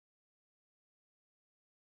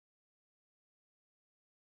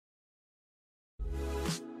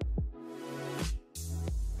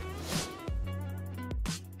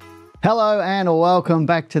Hello and welcome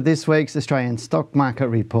back to this week's Australian Stock Market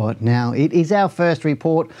Report. Now, it is our first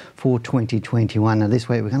report for 2021. Now, this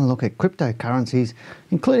week we're going to look at cryptocurrencies,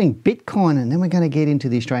 including Bitcoin, and then we're going to get into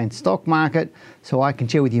the Australian stock market so I can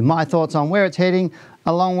share with you my thoughts on where it's heading,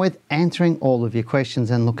 along with answering all of your questions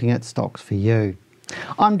and looking at stocks for you.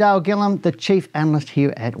 I'm Gillham, the Chief Analyst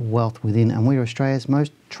here at Wealth Within, and we're Australia's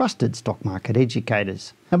most trusted stock market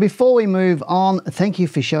educators. Now, before we move on, thank you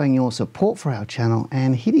for showing your support for our channel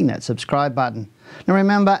and hitting that subscribe button. Now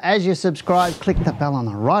remember, as you subscribe, click the bell on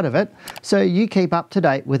the right of it so you keep up to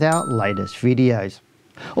date with our latest videos.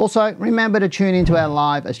 Also, remember to tune into our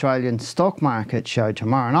live Australian stock market show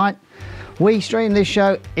tomorrow night. We stream this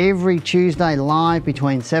show every Tuesday live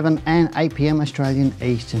between 7 and 8 p.m. Australian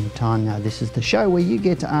Eastern Time. Now, this is the show where you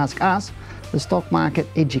get to ask us, the stock market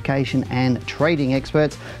education and trading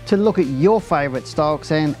experts, to look at your favourite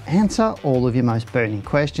stocks and answer all of your most burning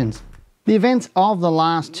questions. The events of the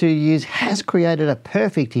last 2 years has created a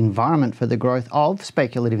perfect environment for the growth of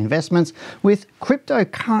speculative investments, with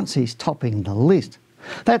cryptocurrencies topping the list.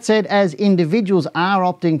 That said, as individuals are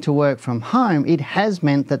opting to work from home, it has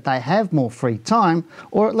meant that they have more free time,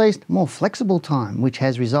 or at least more flexible time, which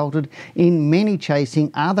has resulted in many chasing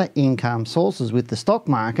other income sources, with the stock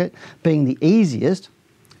market being the easiest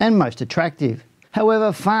and most attractive.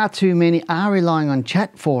 However, far too many are relying on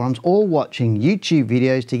chat forums or watching YouTube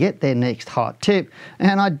videos to get their next hot tip,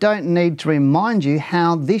 and I don't need to remind you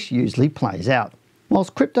how this usually plays out.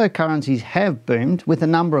 Whilst cryptocurrencies have boomed with a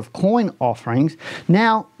number of coin offerings,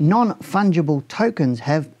 now non-fungible tokens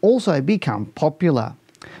have also become popular.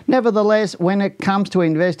 Nevertheless, when it comes to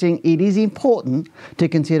investing, it is important to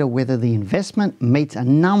consider whether the investment meets a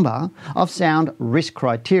number of sound risk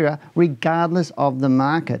criteria regardless of the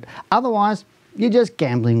market. Otherwise, you're just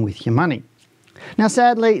gambling with your money. Now,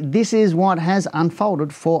 sadly, this is what has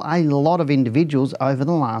unfolded for a lot of individuals over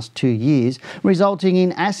the last 2 years, resulting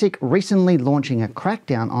in ASIC recently launching a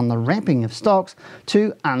crackdown on the ramping of stocks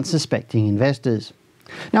to unsuspecting investors.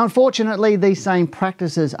 Now, unfortunately, these same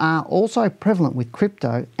practices are also prevalent with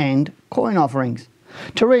crypto and coin offerings.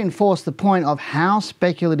 To reinforce the point of how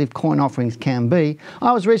speculative coin offerings can be,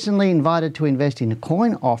 I was recently invited to invest in a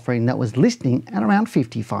coin offering that was listing at around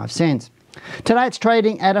 55 cents. Today it's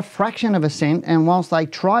trading at a fraction of a cent, and whilst they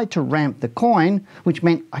tried to ramp the coin, which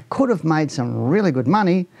meant I could have made some really good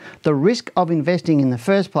money, the risk of investing in the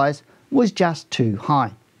first place was just too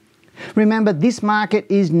high. Remember, this market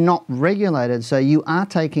is not regulated, so you are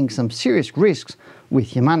taking some serious risks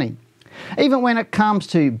with your money. Even when it comes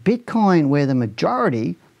to Bitcoin, where the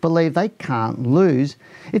majority believe they can't lose,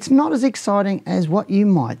 it's not as exciting as what you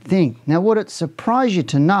might think. Now, would it surprise you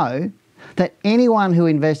to know that anyone who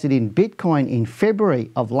invested in Bitcoin in February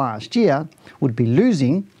of last year would be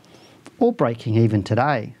losing or breaking even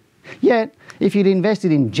today? Yet, if you'd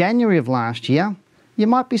invested in January of last year, you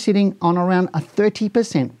might be sitting on around a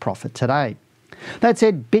 30% profit today. That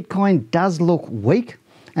said, Bitcoin does look weak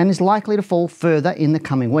and is likely to fall further in the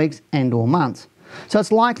coming weeks and or months. So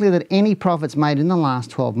it's likely that any profits made in the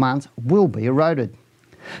last 12 months will be eroded.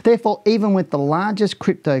 Therefore, even with the largest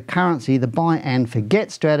cryptocurrency, the buy and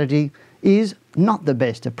forget strategy is not the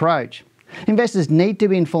best approach. Investors need to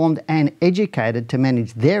be informed and educated to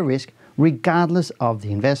manage their risk regardless of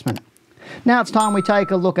the investment. Now it's time we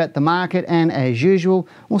take a look at the market, and as usual,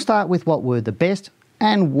 we'll start with what were the best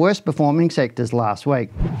and worst performing sectors last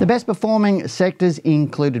week. The best performing sectors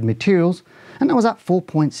included materials, and that was up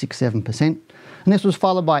 4.67%. And this was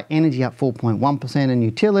followed by energy up 4.1% and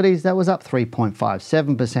utilities, that was up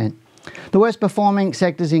 3.57%. The worst performing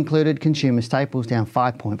sectors included consumer staples down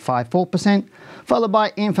 5.54%, followed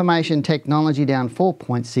by information technology down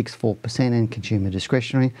 4.64% and consumer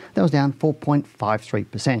discretionary, that was down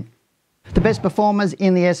 4.53%. The best performers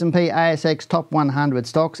in the S&P ASX top 100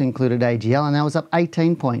 stocks included AGL, and that was up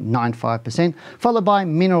 18.95%, followed by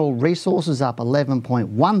mineral resources up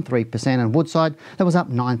 11.13% and Woodside, that was up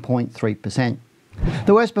 9.3%.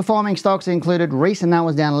 The worst performing stocks included Reece, and that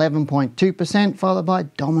was down 11.2%, followed by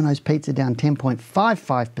Domino's Pizza down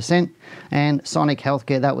 10.55% and Sonic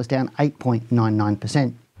Healthcare, that was down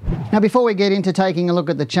 8.99%. Now, before we get into taking a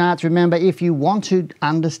look at the charts, remember, if you want to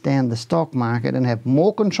understand the stock market and have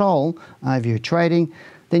more control over your trading,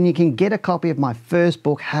 then you can get a copy of my first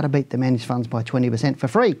book, How to Beat the Managed Funds by 20%, for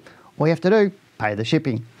free. All you have to do, pay the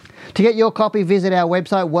shipping. To get your copy, visit our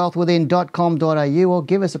website wealthwithin.com.au or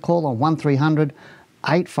give us a call on 1300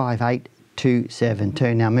 858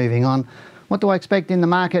 272. Now, moving on, what do I expect in the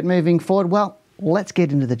market moving forward? Well, let's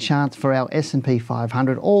get into the charts for our S&P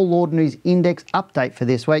 500 All Ordinaries Index update for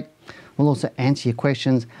this week. We'll also answer your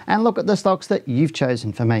questions and look at the stocks that you've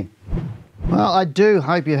chosen for me. Well, I do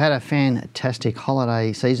hope you had a fantastic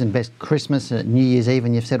holiday season, best Christmas, New Year's Eve,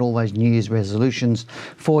 and you've set all those New Year's resolutions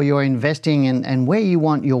for your investing and where you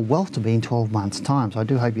want your wealth to be in 12 months' time. So I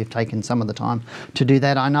do hope you've taken some of the time to do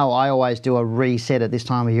that. I know I always do a reset at this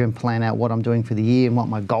time of year and plan out what I'm doing for the year and what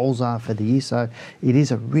my goals are for the year. So it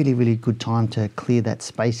is a really, really good time to clear that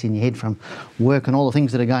space in your head from work and all the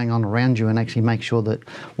things that are going on around you and actually make sure that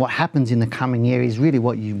what happens in the coming year is really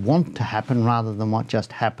what you want to happen rather than what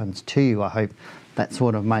just happens to you. I hope that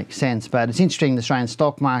sort of makes sense. But it's interesting, the Australian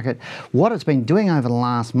stock market, what it's been doing over the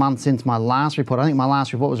last month since my last report. I think my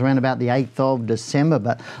last report was around about the 8th of December,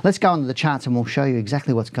 but let's go into the charts and we'll show you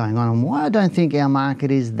exactly what's going on and why I don't think our market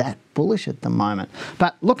is that bullish at the moment.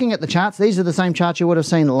 But looking at the charts, these are the same charts you would have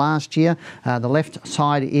seen last year. The left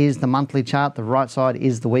side is the monthly chart, the right side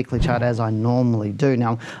is the weekly chart, as I normally do.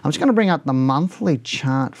 Now, I'm just going to bring up the monthly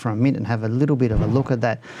chart for a minute and have a little bit of a look at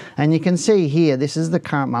that. And you can see here, this is the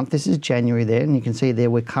current month, this is January there, and you can see there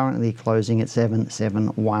we're currently closing at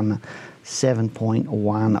 7.1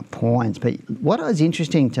 points. But what is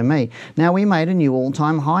interesting to me, now we made a new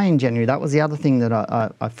all-time high in January. That was the other thing that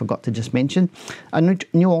I forgot to just mention. A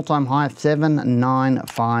new all-time high of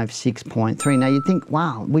 7956.3. Now you think,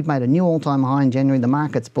 wow, we've made a new all-time high in January. The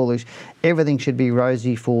market's bullish. Everything should be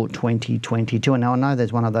rosy for 2022. And now I know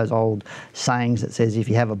there's one of those old sayings that says if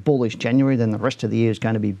you have a bullish January, then the rest of the year is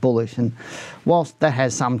going to be bullish. And whilst that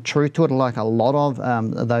has some truth to it, like a lot of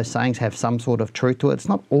those sayings have some sort of truth to it, it's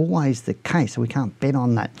not always the case, so we can't bet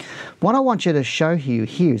on that. What I want you to show you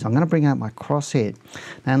here is I'm going to bring out my crosshair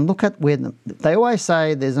and look at where they always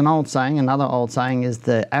say, there's an old saying, another old saying is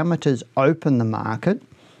the amateurs open the market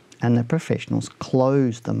and the professionals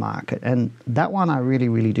close the market. And that one I really,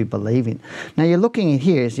 really do believe in. Now you're looking at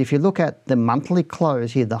here, is if you look at the monthly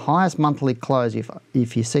close here, the highest monthly close,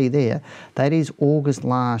 if you see there, that is August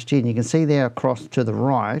last year. And you can see there across to the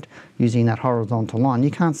right, using that horizontal line,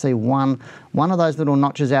 you can't see one of those little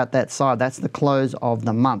notches out that side. That's the close of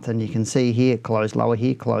the month. And you can see here, close lower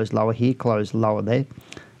here, close lower here, close lower there.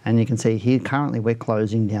 And you can see here, currently we're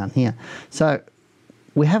closing down here. So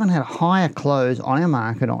we haven't had a higher close on our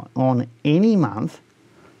market on any month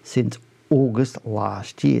since August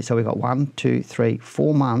last year. So we've got 1, 2, 3,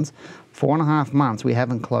 4 months, 4.5 months we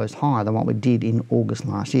haven't closed higher than what we did in August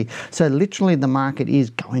last year. So literally the market is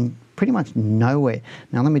going pretty much nowhere.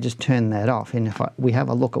 Now let me just turn that off, and if we have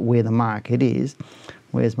a look at where the market is,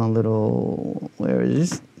 where's my little, where is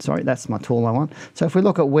this? Sorry, that's my tool I want. So if we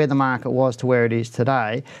look at where the market was to where it is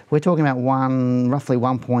today, we're talking about roughly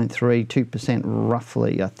 1.32%,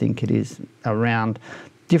 roughly, I think it is, around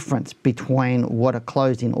difference between what it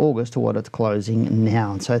closed in August to what it's closing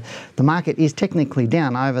now. And so the market is technically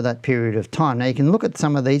down over that period of time. Now you can look at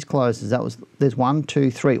some of these closes. There's 1,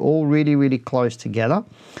 2, 3, all really, really close together.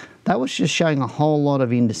 That was just showing a whole lot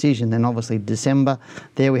of indecision. Then obviously December,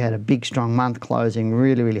 there we had a big strong month closing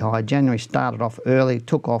really, really high. January started off early,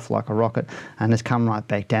 took off like a rocket, and has come right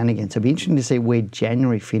back down again. So it'll be interesting to see where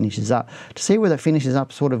January finishes up. To see whether it finishes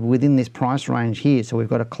up sort of within this price range here. So we've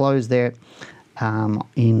got a close there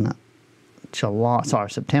in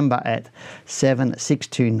September at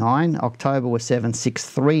 7629. October was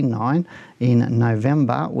 7639. In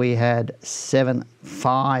November, we had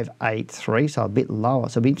 7583, so a bit lower.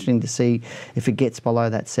 So it'll be interesting to see if it gets below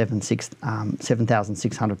that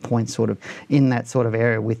 7,600 points, sort of in that sort of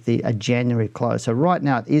area with a January close. So right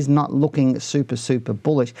now, it is not looking super, super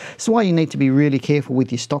bullish. That's why you need to be really careful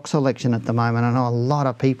with your stock selection at the moment. I know a lot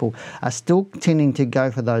of people are still tending to go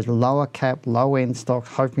for those lower cap, low end stocks,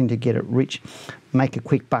 hoping to get it rich, make a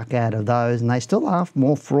quick buck out of those, and they still are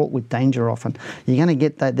more fraught with danger often. You're going to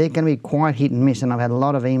get that, they're going to be quite hit and miss, and I've had a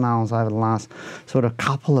lot of emails over the last sort of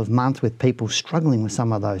couple of months with people struggling with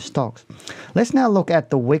some of those stocks. Let's now look at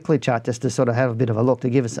the weekly chart just to sort of have a bit of a look to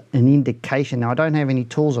give us an indication. Now I don't have any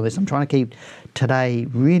tools on this. I'm trying to keep today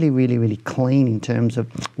really, really, really clean in terms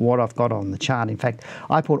of what I've got on the chart. In fact,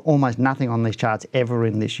 I put almost nothing on these charts ever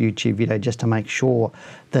in this YouTube video just to make sure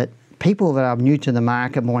that people that are new to the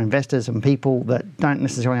market, more investors and people that don't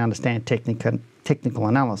necessarily understand technical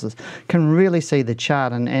analysis can really see the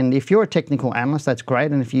chart. And if you're a technical analyst, that's great.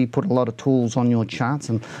 And if you put a lot of tools on your charts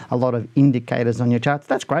and a lot of indicators on your charts,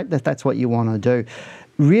 that's great. That's what you want to do.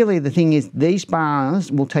 Really, the thing is, these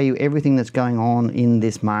bars will tell you everything that's going on in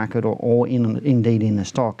this market or indeed in the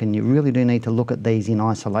stock, and you really do need to look at these in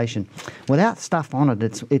isolation. Without stuff on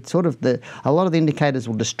it, it's sort of a lot of the indicators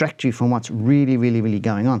will distract you from what's really, really, really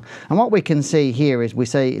going on. And what we can see here is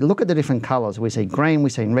look at the different colours. We see green,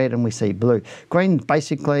 we see red, and we see blue. Green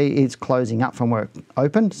basically is closing up from where it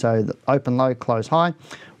opened, so the open low, close high.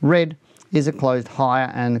 Red is it closed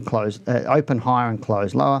higher and closed, open higher and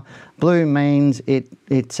closed lower. Blue means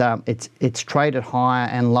it's traded higher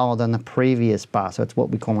and lower than the previous bar, so it's what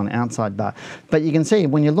we call an outside bar. But you can see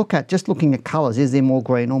when you look at, just looking at colours, is there more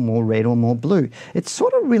green or more red or more blue? It's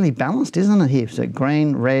sort of really balanced, isn't it here? So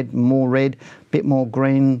green, red, bit more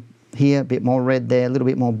green here, a bit more red there, a little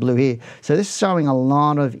bit more blue here. So this is showing a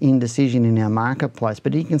lot of indecision in our marketplace.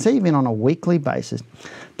 But you can see even on a weekly basis,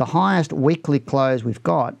 the highest weekly close we've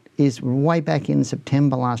got is way back in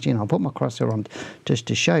September last year. And I'll put my crosshair on just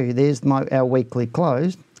to show you. There's our weekly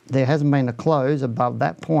close. There hasn't been a close above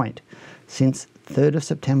that point since 3rd of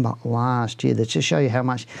September last year. That's just show you how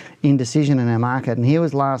much indecision in our market. And here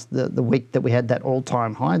was the week that we had that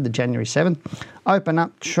all-time high, the January 7th. Open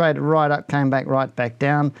up, traded right up, came back right back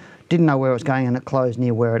down. Didn't know where it was going, and it closed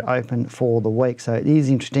near where it opened for the week. So it is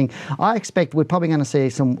interesting. I expect we're probably going to see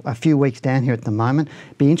a few weeks down here at the moment.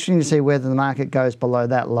 Be interesting to see whether the market goes below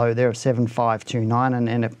that low there of 7529,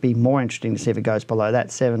 and it'd be more interesting to see if it goes below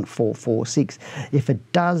that 7446. If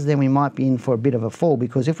it does, then we might be in for a bit of a fall,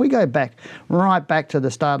 because if we go back right back to the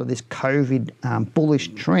start of this COVID bullish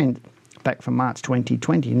trend, back from March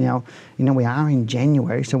 2020. Now, we are in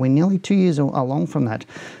January, so we're nearly 2 years along from that.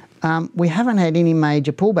 We haven't had any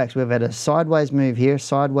major pullbacks. We've had a sideways move here, a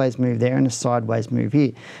sideways move there, and a sideways move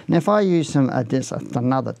here. Now, if I use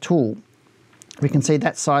another tool, we can see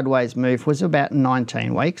that sideways move was about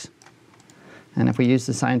 19 weeks. And if we use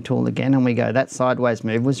the same tool again and we go, that sideways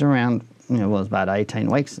move was around, was about 18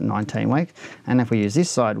 weeks, 19 weeks. And if we use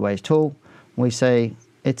this sideways tool, we see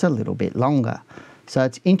it's a little bit longer. So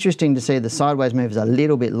it's interesting to see the sideways move is a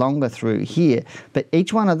little bit longer through here, but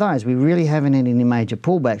each one of those, we really haven't had any major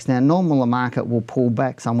pullbacks. Now, normal, the market will pull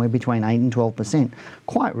back somewhere between 8 and 12%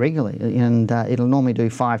 quite regularly, and it'll normally do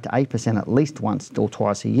 5 to 8% at least once or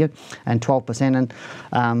twice a year, and 12%,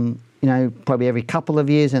 and probably every couple of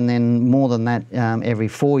years, and then more than that every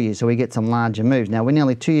 4 years. So we get some larger moves. Now, we're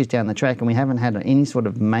nearly 2 years down the track, and we haven't had any sort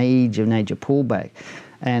of major pullback.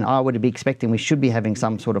 And I would be expecting we should be having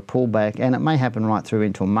some sort of pullback, and it may happen right through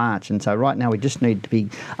into March. And so right now we just need to be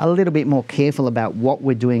a little bit more careful about what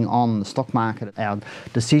we're doing on the stock market, our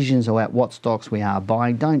decisions about what stocks we are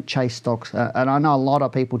buying. Don't chase stocks. And I know a lot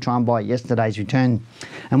of people try and buy yesterday's return.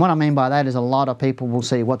 And what I mean by that is a lot of people will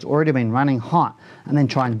see what's already been running hot and then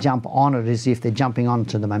try and jump on it as if they're jumping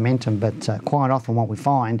onto the momentum. But quite often what we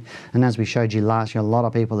find, and as we showed you last year, a lot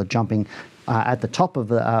of people are jumping at the top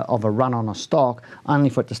of a run on a stock only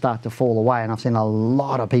for it to start to fall away. And I've seen a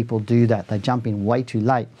lot of people do that. They jump in way too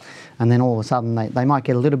late, and then all of a sudden they might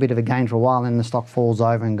get a little bit of a gain for a while, and then the stock falls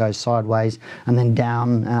over and goes sideways and then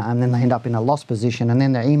down, and then they end up in a loss position, and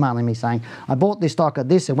then they're emailing me saying, I bought this stock at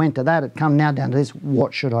this, it went to that, it come now down to this,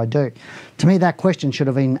 what should I do? To me, that question should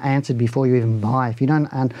have been answered before you even buy. If you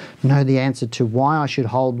don't know the answer to why I should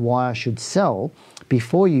hold, why I should sell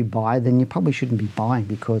before you buy, then you probably shouldn't be buying,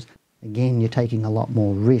 because again, you're taking a lot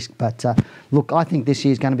more risk. But look, I think this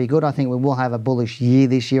year's going to be good. I think we will have a bullish year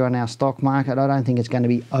this year on our stock market. I don't think it's going to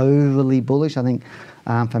be overly bullish. I think,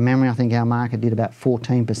 from memory, I think our market did about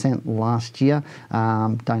 14% last year.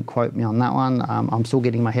 Don't quote me on that one. I'm still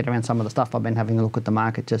getting my head around some of the stuff. I've been having a look at the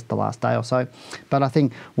market just the last day or so. But I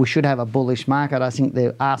think we should have a bullish market. I think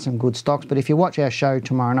there are some good stocks. But if you watch our show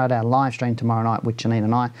tomorrow night, our live stream tomorrow night with Janine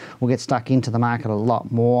and I, we'll get stuck into the market a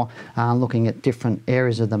lot more, looking at different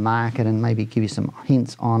areas of the market and maybe give you some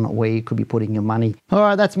hints on where you could be putting your money. All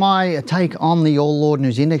right, that's my take on the All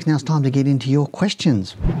Ordinaries Index. Now it's time to get into your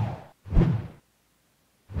questions.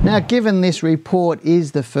 Now, given this report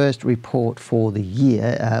is the first report for the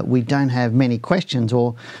year, we don't have many questions,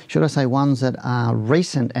 or should I say ones that are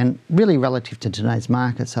recent and really relative to today's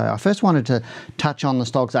market. So I first wanted to touch on the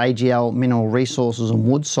stocks AGL, Mineral Resources and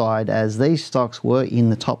Woodside, as these stocks were in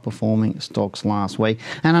the top performing stocks last week.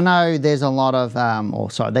 And I know there's a lot of,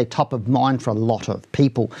 they're top of mind for a lot of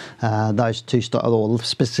people, those two stocks, or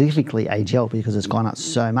specifically AGL, because it's gone up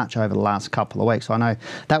so much over the last couple of weeks. So I know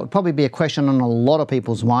that would probably be a question on a lot of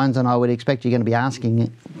people's minds, and I would expect you're going to be asking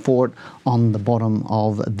for it on the bottom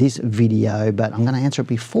of this video, but I'm going to answer it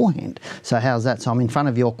beforehand. So how's that? So I'm in front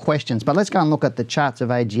of your questions, but let's go and look at the charts of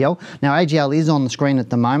AGL. Now, AGL is on the screen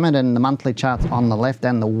at the moment, and the monthly chart's on the left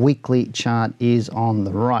and the weekly chart is on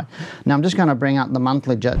the right. Now, I'm just going to bring up the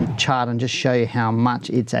monthly chart and just show you how much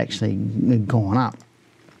it's actually gone up.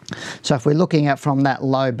 So if we're looking at from that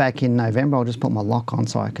low back in November, I'll just put my lock on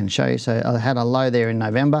so I can show you. So I had a low there in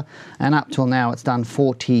November, and up till now it's done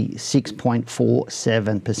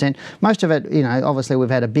 46.47%. Most of it, you know, obviously we've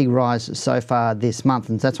had a big rise so far this month,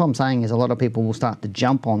 and that's what I'm saying is a lot of people will start to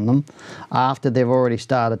jump on them after they've already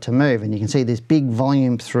started to move. And you can see this big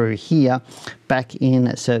volume through here back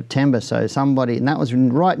in September. So somebody, and that was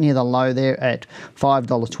right near the low there at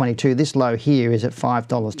 $5.22. This low here is at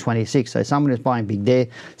 $5.26. So somebody was buying big there,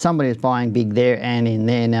 somebody was buying big there and in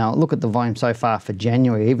there. Now look at the volume so far for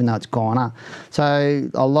January, even though it's gone up. So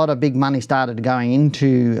a lot of big money started going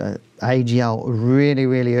into AGL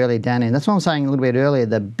really early down in. That's what I'm saying a little bit earlier.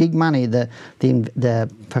 The big money, the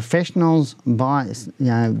professionals buy, you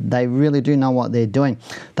know, they really do know what they're doing.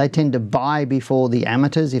 They tend to buy before the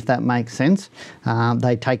amateurs, if that makes sense.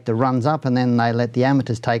 They take the runs up and then they let the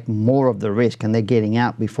amateurs take more of the risk, and they're getting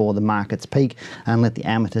out before the markets peak and let the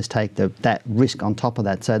amateurs take that risk on top of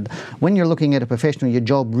that. So when you're looking at a professional, your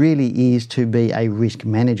job really is to be a risk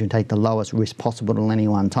manager and take the lowest risk possible at any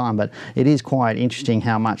one time. But it is quite interesting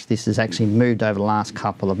how much this has actually moved over the last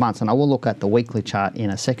couple of months, and I will look at the weekly chart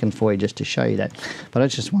in a second for you just to show you that. But I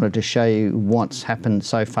just wanted to show you what's happened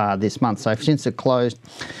so far this month. So since it closed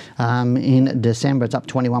in December, it's up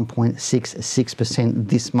 21.66%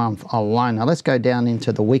 this month alone. Now let's go down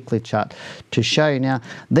into the weekly chart to show you. Now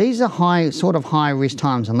these are high risk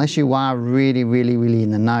times unless you are really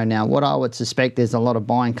in the know. Now what I would suspect, there's a lot of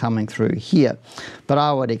buying coming through here, but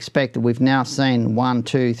I would expect that we've now seen 1,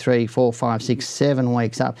 2, 3, 4, 5, 6, 7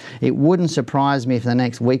 weeks up. It wouldn't surprise me if the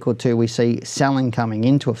next week or two we see selling coming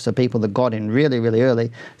into it. So people that got in really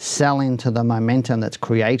early sell into the momentum that's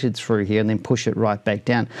created through here and then push it right back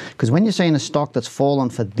down. Because when you're seeing a stock that's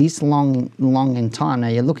fallen for this long in time, now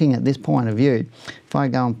you're looking at this point of view. If I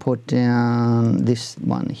go and put down this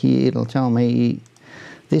one here, it'll tell me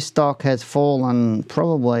this stock has fallen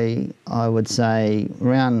probably, I would say,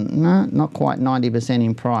 around, no, not quite 90%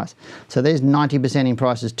 in price. So there's 90% in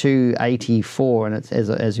price is 284, and it's,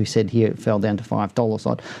 as we said here, it fell down to $5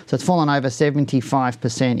 odd. So it's fallen over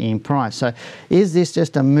 75% in price. So is this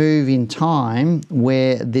just a move in time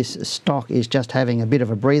where this stock is just having a bit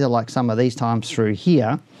of a breather like some of these times through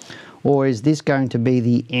here? Or is this going to be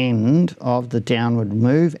the end of the downward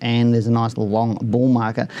move and there's a nice long bull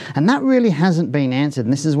market? And that really hasn't been answered.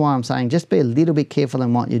 And this is why I'm saying just be a little bit careful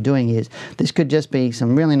in what you're doing is. This could just be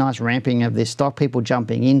some really nice ramping of this stock, people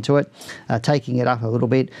jumping into it, taking it up a little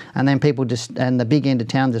bit, and then people just, and the big end of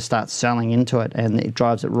town just starts selling into it, and it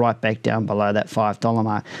drives it right back down below that $5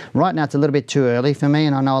 mark. Right now it's a little bit too early for me,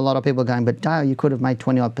 and I know a lot of people are going, but Dale, you could have made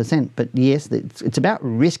 20-odd%. But yes, it's about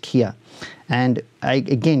risk here. And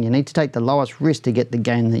again, you need to take the lowest risk to get the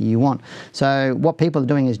gain that you want. So what people are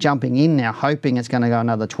doing is jumping in now, hoping it's going to go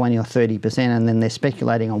another 20 or 30%, and then they're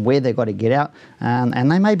speculating on where they've got to get out.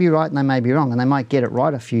 And they may be right and they may be wrong, and they might get it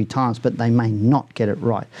right a few times, but they may not get it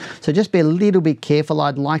right. So just be a little bit careful.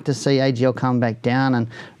 I'd like to see AGL come back down and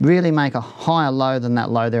really make a higher low than that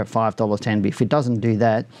low there at $5.10. But if it doesn't do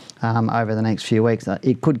that over the next few weeks,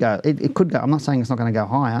 it could go. It could go. I'm not saying it's not going to go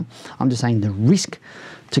higher. I'm just saying the risk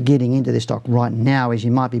to getting into this stock right now is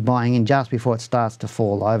you might be buying in just before it starts to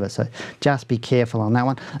fall over. So just be careful on that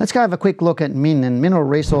one. Let's go have a quick look at Min. And Mineral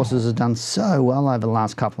Resources has done so well over the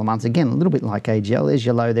last couple of months. Again, a little bit like AGL. There's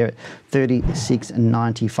your low there at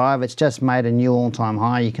 $36.95. It's just made a new all-time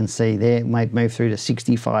high. You can see there, it made move through to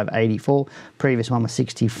 $65.84. Previous one was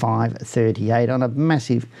 $65.38 on a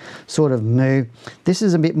massive sort of move. This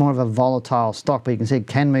is a bit more of a volatile stock, but you can see it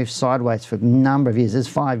can move sideways for a number of years. There's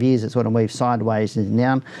 5 years it sort of moves sideways and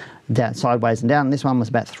down, sideways and down. This one was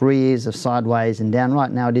about 3 years of sideways and down.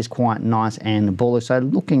 Right now it is quite nice and bullish, so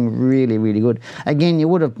looking really good. Again, you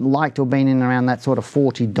would have liked to have been in around that sort of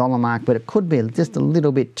 $40 mark, but it could be just a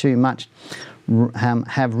little bit too much,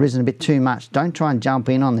 have risen a bit too much. Don't try and jump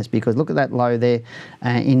in on this, because look at that low there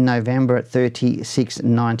in November at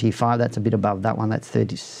 $36.95. That's a bit above that one. That's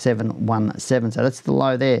 $37.17. So that's the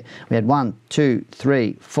low there. We had 1, 2,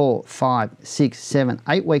 3, 4, 5, 6, 7,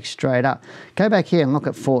 8 weeks straight up. Go back here and look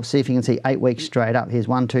at see if you can see 8 weeks straight up. Here's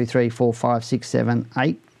 1, 2, 3, 4, 5, 6, 7,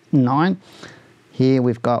 8, 9. Here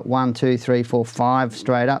we've got 1, 2, 3, 4, 5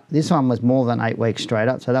 straight up. This one was more than 8 weeks straight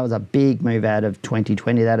up. So that was a big move out of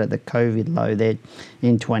 2020, that at the COVID low there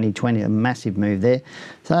in 2020, a massive move there.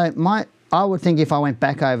 So I would think if I went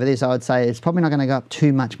back over this, I would say it's probably not going to go up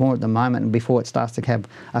too much more at the moment before it starts to have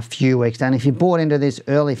a few weeks down. If you bought into this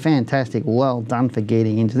early, fantastic, well done for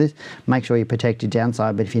getting into this. Make sure you protect your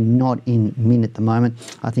downside, but if you're not in min at the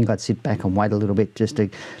moment, I think I'd sit back and wait a little bit just to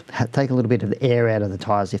take a little bit of the air out of the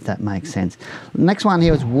tyres, if that makes sense. Next one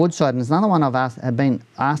here is Woodside, and it's another one I've been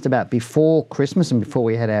asked about before Christmas and before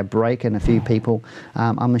we had our break, and a few people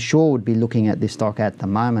I'm sure would be looking at this stock at the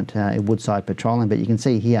moment, Woodside Petroleum, but you can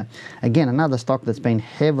see here, again, another stock that's been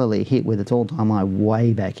heavily hit with its all-time high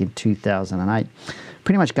way back in 2008.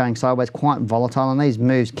 Pretty much going sideways, quite volatile, and these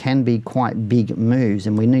moves can be quite big moves,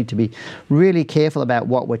 and we need to be really careful about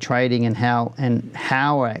what we're trading and how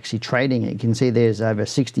we're actually trading it. You can see there's over a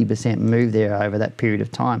 60% move there over that period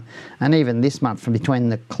of time, and even this month, from between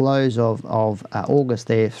the close of August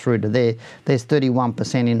there through to there, there's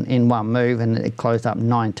 31% in one move, and it closed up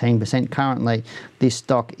 19%. Currently, this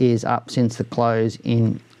stock is up since the close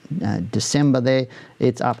in December there.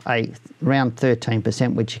 It's up around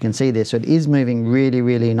 13%, which you can see there. So it is moving really,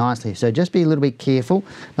 really nicely. So just be a little bit careful.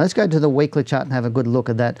 Let's go to the weekly chart and have a good look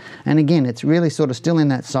at that. And again, it's really sort of still in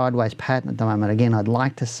that sideways pattern at the moment. Again, I'd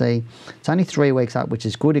like to see, it's only 3 weeks up, which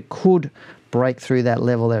is good. It could break through that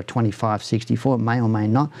level there at 25.64. It may or may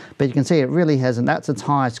not, but you can see it really hasn't. That's its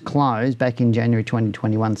highest close back in January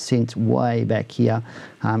 2021 since way back here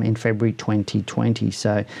in February 2020.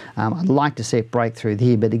 So I'd like to see it break through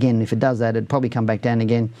here, but again, if it does that, it'd probably come back down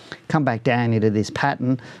again, come back down into this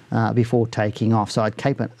pattern before taking off. So I'd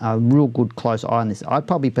keep a real good close eye on this. I'd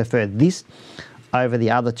probably prefer this over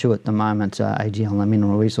the other two at the moment, AGL and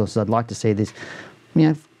Mineral Resources. I'd like to see this,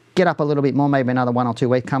 get up a little bit more, maybe another 1 or 2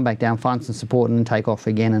 weeks, come back down, find some support and then take off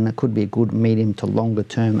again, and it could be a good medium to longer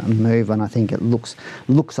term move, and I think it looks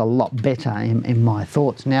a lot better in my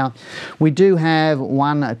thoughts. Now, we do have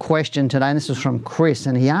one question today, and this is from Chris,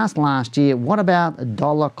 and he asked last year, what about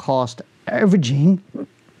dollar cost averaging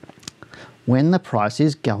when the price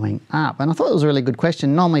is going up? And I thought it was a really good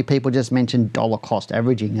question. Normally people just mention dollar cost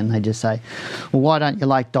averaging and they just say, well, why don't you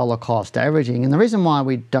like dollar cost averaging? And the reason why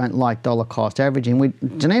we don't like dollar cost averaging,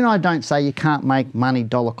 Janine and I don't say you can't make money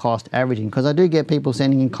dollar cost averaging, because I do get people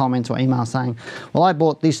sending in comments or emails saying, well, I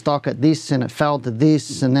bought this stock at this and it fell to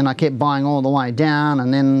this, and then I kept buying all the way down,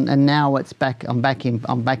 and now it's back, I'm back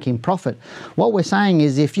in profit. What we're saying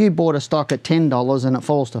is, if you bought a stock at $10 and it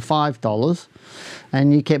falls to $5,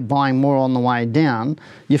 and you kept buying more on the way down,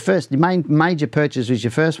 your main major purchase was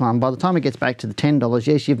your first one. By the time it gets back to the $10,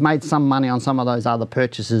 yes, you've made some money on some of those other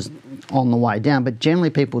purchases on the way down, but generally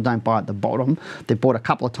people don't buy at the bottom. They've bought a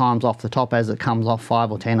couple of times off the top as it comes off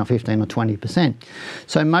 5 or 10 or 15 or 20%.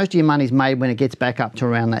 So most of your money's made when it gets back up to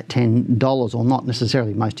around that $10, or not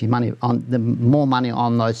necessarily most of your money, on the more money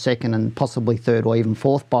on those second and possibly third or even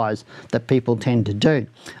fourth buys that people tend to do.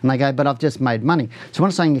 And they go, but I've just made money. So when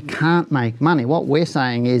I'm saying you can't make money, what we're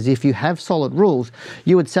saying is, if you have solid rules,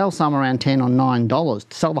 you would sell some around $10 or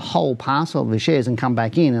 $9, sell the whole parcel of the shares and come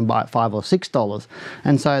back in and buy it $5 or $6.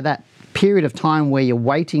 And so that period of time where you're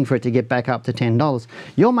waiting for it to get back up to $10,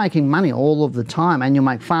 you're making money all of the time, and you'll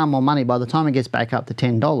make far more money by the time it gets back up to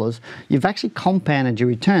 $10. You've actually compounded your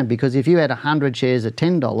return, because if you had 100 shares at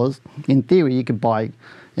 $10, in theory you could buy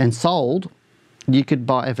and sold. You could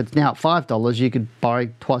buy, if it's now at $5, you could buy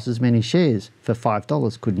twice as many shares for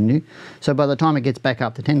 $5, couldn't you? So by the time it gets back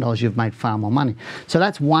up to $10, you've made far more money. So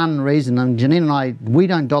that's one reason. And Janine and I, we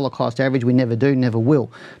don't dollar cost average. We never do, never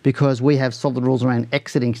will, because we have solid rules around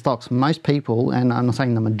exiting stocks. Most people, and I'm not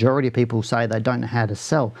saying the majority of people, say they don't know how to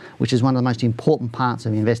sell, which is one of the most important parts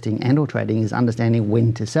of investing and or trading, is understanding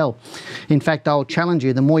when to sell. In fact, I'll challenge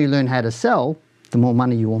you, the more you learn how to sell, the more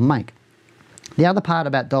money you will make. The other part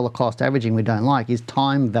about dollar cost averaging we don't like is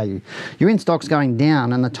time value. You're in stocks going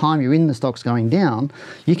down, and the time you're in the stocks going down,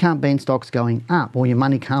 you can't be in stocks going up, or your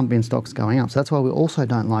money can't be in stocks going up. So that's why we also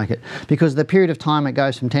don't like it, because the period of time it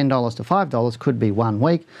goes from $10 to $5 could be 1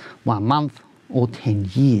 week, 1 month, or 10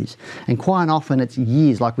 years. And quite often it's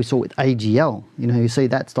years, like we saw with AGL. You see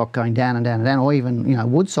that stock going down and down and down, or even,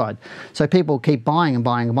 Woodside. So people keep buying and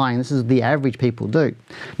buying and buying. This is the average people do.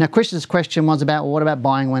 Now, Chris's question was about, well, what about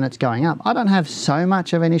buying when it's going up? I don't have so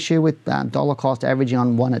much of an issue with dollar cost averaging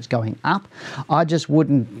on when it's going up. I just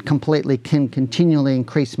wouldn't continually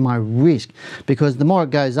increase my risk, because the more it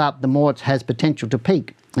goes up, the more it has potential to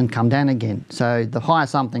peak and come down again. So the higher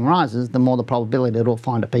something rises, the more the probability it'll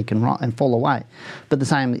find a peak and fall away. But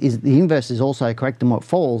the inverse is also correct. The more it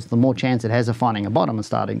falls, the more chance it has of finding a bottom and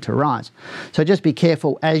starting to rise. So just be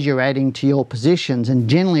careful as you're adding to your positions. And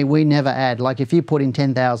generally we never add, like if you put in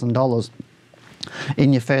 $10,000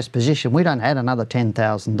 in your first position, we don't add another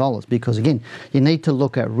 $10,000 because, again, you need to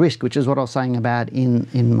look at risk, which is what I was saying about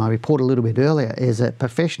in my report a little bit earlier. As a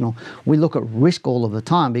professional, we look at risk all of the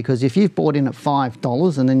time, because if you've bought in at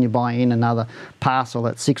 $5 and then you buy in another parcel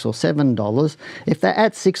at $6 or $7, if they're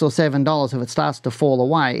at $6 or $7, if it starts to fall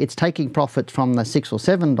away, it's taking profit from the $6 or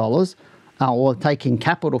 $7, or taking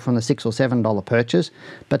capital from the $6 or $7 purchase,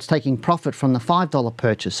 but it's taking profit from the $5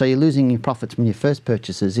 purchase. So you're losing your profits from your first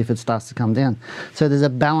purchases if it starts to come down. So there's a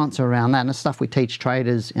balance around that, and it's stuff we teach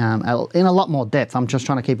traders in a lot more depth. I'm just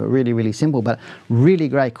trying to keep it really, really simple, but really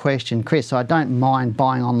great question, Chris. So I don't mind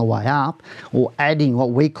buying on the way up or adding, what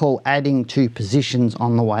we call adding to positions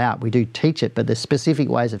on the way up. We do teach it, but there's specific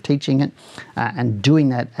ways of teaching it and doing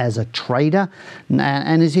that as a trader.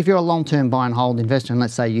 And as if you're a long-term buy and hold investor, and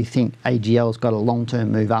let's say you think AGL's got a long-term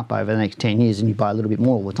move up over the next 10 years and you buy a little bit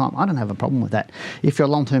more all the time, I don't have a problem with that. If you're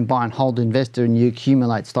a long-term buy and hold investor and you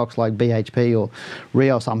accumulate stocks like BHP or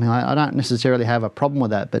Rio or something, I don't necessarily have a problem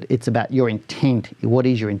with that, but it's about your intent. What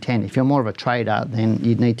is your intent? If you're more of a trader, then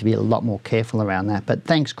you'd need to be a lot more careful around that. But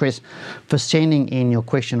thanks, Chris, for sending in your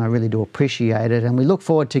question. I really do appreciate it, and we look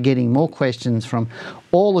forward to getting more questions from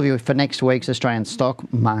all of you for next week's Australian Stock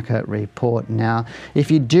Market Report. Now,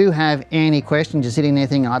 if you do have any questions, you're sitting there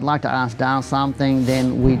thinking, I'd like to ask Dale something,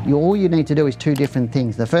 then all you need to do is two different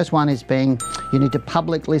things. The first one is you need to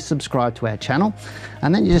publicly subscribe to our channel,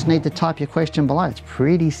 and then you just need to type your question below. It's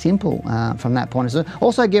pretty simple from that point of view.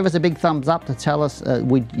 Also, give us a big thumbs up to tell us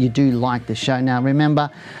you do like the show. Now,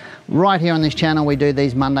 remember, right here on this channel, we do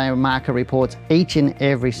these Monday market reports each and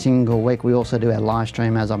every single week. We also do our live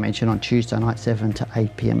stream, as I mentioned, on Tuesday night, 7 to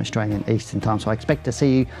 8 p.m. Australian Eastern Time. So I expect to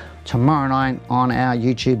see you tomorrow night on our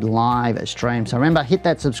YouTube live stream. So remember, hit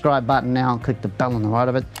that subscribe button now and click the bell on the right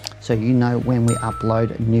of it so you know when we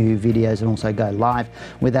upload new videos and also go live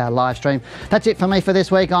with our live stream. That's it for me for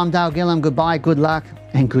this week. I'm Dale Gillham. Goodbye, good luck,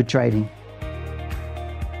 and good trading.